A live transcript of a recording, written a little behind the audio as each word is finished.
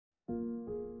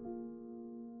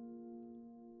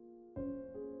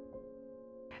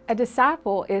A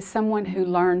disciple is someone who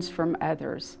learns from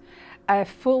others. A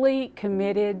fully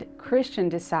committed Christian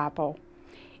disciple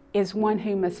is one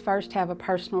who must first have a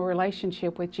personal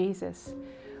relationship with Jesus.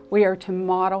 We are to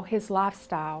model His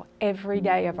lifestyle every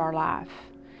day of our life.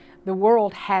 The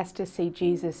world has to see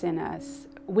Jesus in us.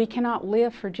 We cannot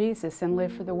live for Jesus and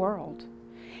live for the world.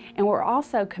 And we're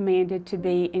also commanded to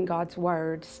be in God's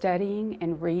Word, studying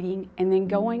and reading, and then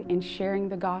going and sharing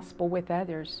the gospel with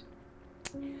others.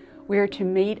 We are to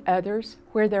meet others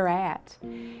where they're at.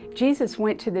 Jesus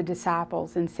went to the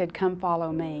disciples and said, "Come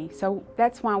follow me." So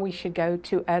that's why we should go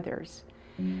to others.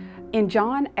 In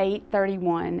John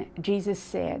 8:31, Jesus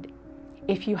said,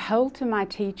 "If you hold to my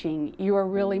teaching, you are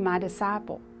really my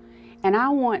disciple." And I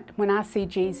want, when I see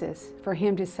Jesus, for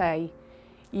Him to say,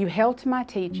 "You held to my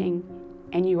teaching,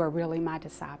 and you are really my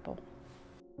disciple."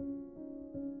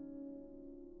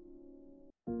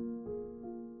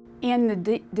 In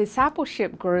the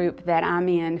discipleship group that I'm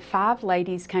in, 5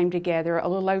 ladies came together a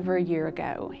little over a year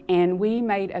ago, and we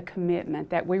made a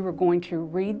commitment that we were going to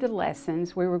read the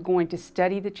lessons, we were going to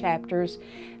study the chapters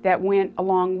that went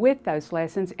along with those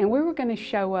lessons, and we were going to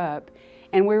show up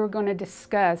and we were going to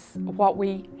discuss what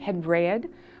we had read,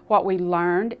 what we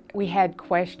learned. We had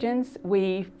questions,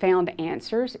 we found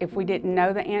answers. If we didn't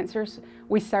know the answers,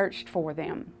 we searched for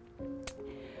them.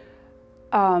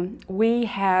 We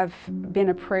have been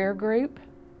a prayer group.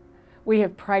 We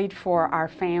have prayed for our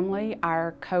family,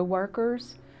 our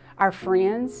co-workers, our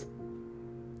friends,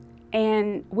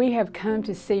 and we have come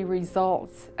to see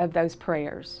results of those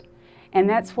prayers. And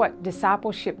that's what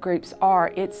discipleship groups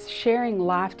are. It's sharing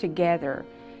life together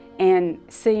and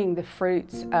seeing the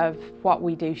fruits of what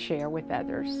we do share with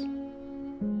others.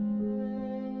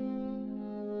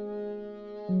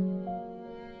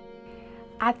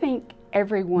 I think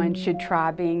everyone should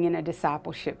try being in a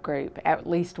discipleship group at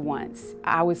least once.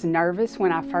 I was nervous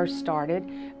when I first started,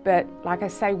 but like I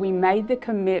say, we made the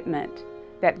commitment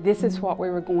that this is what we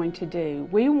were going to do.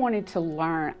 We wanted to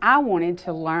learn. I wanted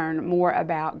to learn more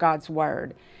about God's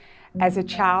Word. As a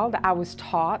child, I was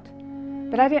taught,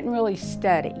 but I didn't really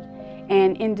study.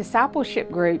 And in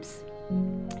discipleship groups,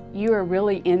 you are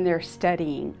really in there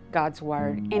studying God's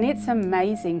Word, and it's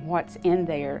amazing what's in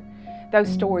there. Those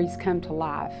stories come to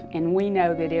life, and we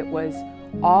know that it was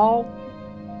all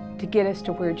to get us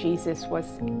to where Jesus was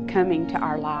coming to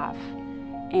our life.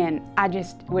 And I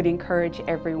just would encourage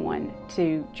everyone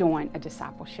to join a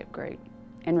discipleship group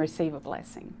and receive a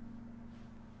blessing.